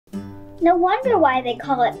No wonder why they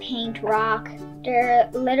call it paint rock. They're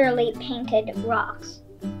literally painted rocks.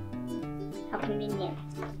 How convenient.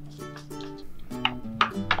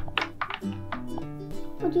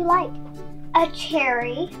 What would you like? A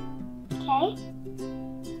cherry. Okay.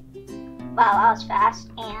 Wow, that was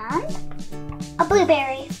fast. And a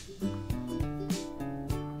blueberry.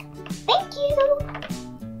 Thank you.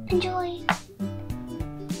 Enjoy.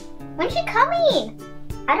 When's she coming?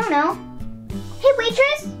 I don't know. Hey,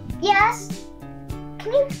 waitress. Yes.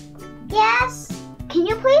 Can you? Yes. Can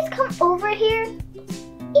you please come over here?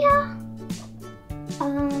 Yeah.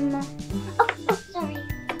 Oh, sorry.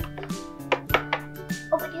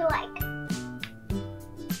 What would you like?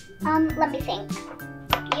 Let me think.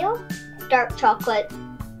 You? Dark chocolate.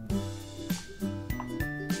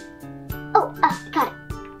 Oh, got it.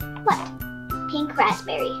 What? Pink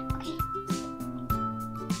raspberry. Okay.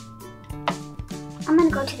 I'm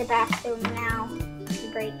gonna go to the bathroom now.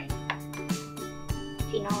 Break.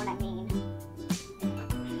 If you know what I mean.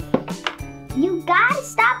 You gotta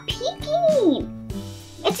stop peeking!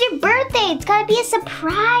 It's your birthday! It's gotta be a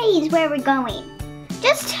surprise where we're going.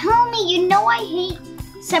 Just tell me, you know I hate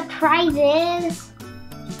surprises.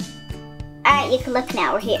 Alright, you can look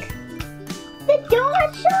now, we're here. The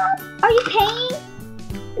donut shop? Are you paying?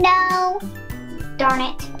 No. Darn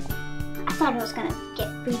it. I thought I was gonna get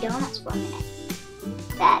free donuts for a minute.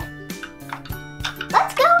 Sad.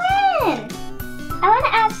 Let's go in! I want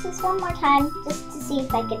to ask this one more time just to see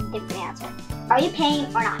if I get a different answer. Are you paying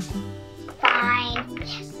or not? Fine.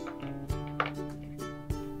 Yes.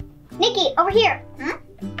 Nikki, over here.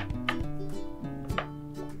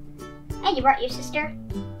 Hey, you brought your sister?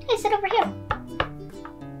 Hey, sit over here.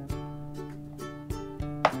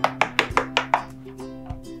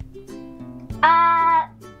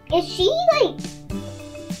 Is she like...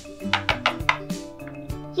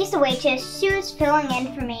 She's the waitress. She was filling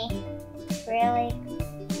in for me. Really?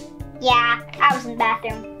 Yeah, I was in the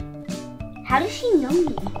bathroom. How does she know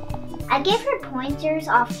me? I gave her pointers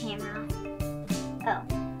off camera. Oh.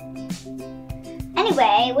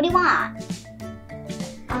 Anyway, what do you want?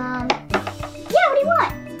 Yeah, what do you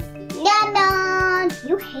want? Lemon!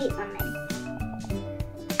 You hate lemon.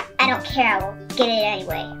 I don't care, I will get it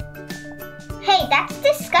anyway. Hey, that's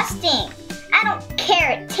disgusting. I don't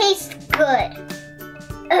care, it tastes good.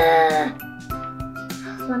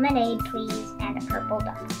 Lemonade, please, and a purple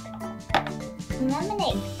dust.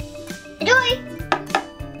 Lemonade. Enjoy!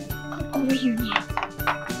 Come over here now.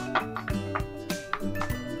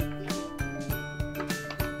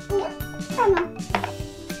 I don't know.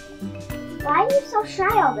 Why are you so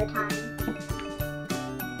shy all the time?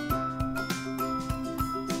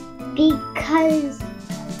 Because...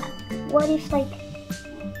 what if...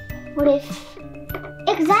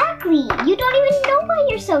 Exactly! You don't even know why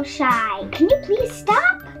you're so shy. Can you please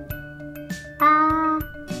stop?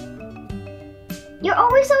 You're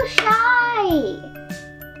always so shy.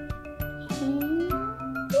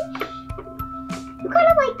 You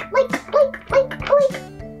gotta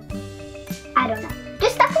I don't know.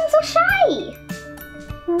 Just stop being so shy.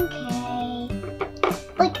 Okay.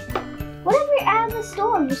 Whenever you're out of the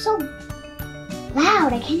store, you're so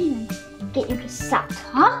loud. I can't even get you to stop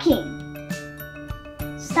talking.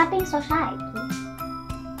 Stop being so shy, please.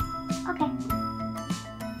 Okay.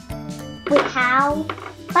 Wait, how?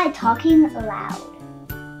 By talking loud.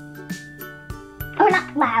 Or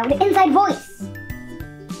not loud, inside voice.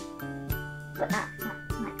 But not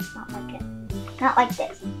like it. Not like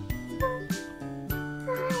this.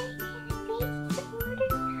 Hi, can I place the order?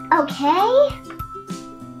 Okay.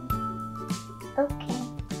 Okay.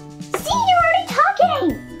 See, you're already talking!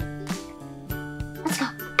 Let's go.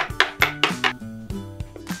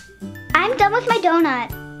 I'm done with my donut.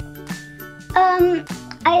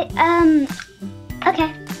 Okay.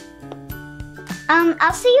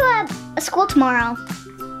 I'll see you at school tomorrow.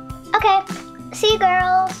 Okay. See you,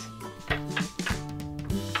 girls.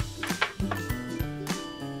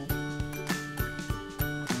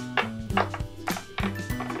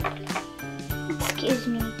 Excuse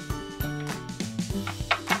me.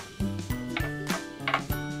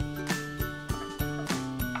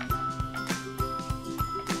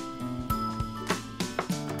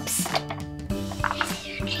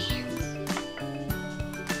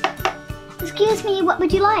 Excuse me, what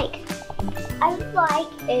would you like? I would like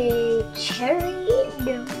a cherry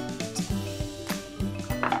donut.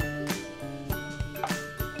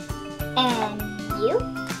 And you?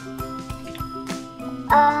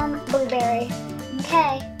 Blueberry.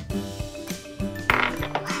 Okay.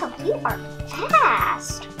 Wow, you are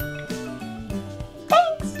fast.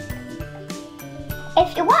 Thanks.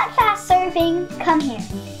 If you want fast serving, come here.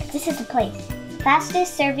 This is the place.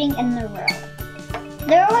 Fastest serving in the world.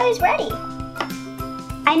 They're always ready.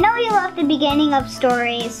 I know you love the beginning of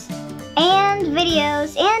stories and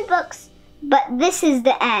videos and books, but this is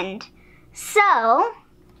the end. So,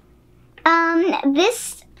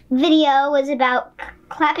 this video was about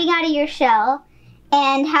clapping out of your shell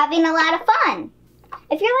and having a lot of fun.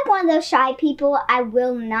 If you're like one of those shy people, I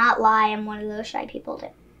will not lie, I'm one of those shy people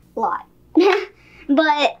that lie.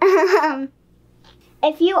 But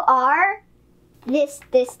if you are,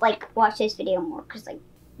 watch this video more, because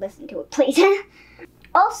listen to it, please.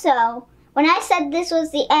 Also, when I said this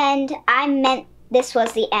was the end, I meant this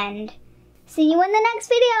was the end. See you in the next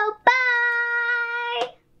video. Bye!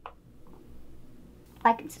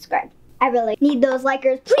 Like and subscribe. I really need those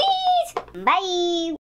likers, please! Bye!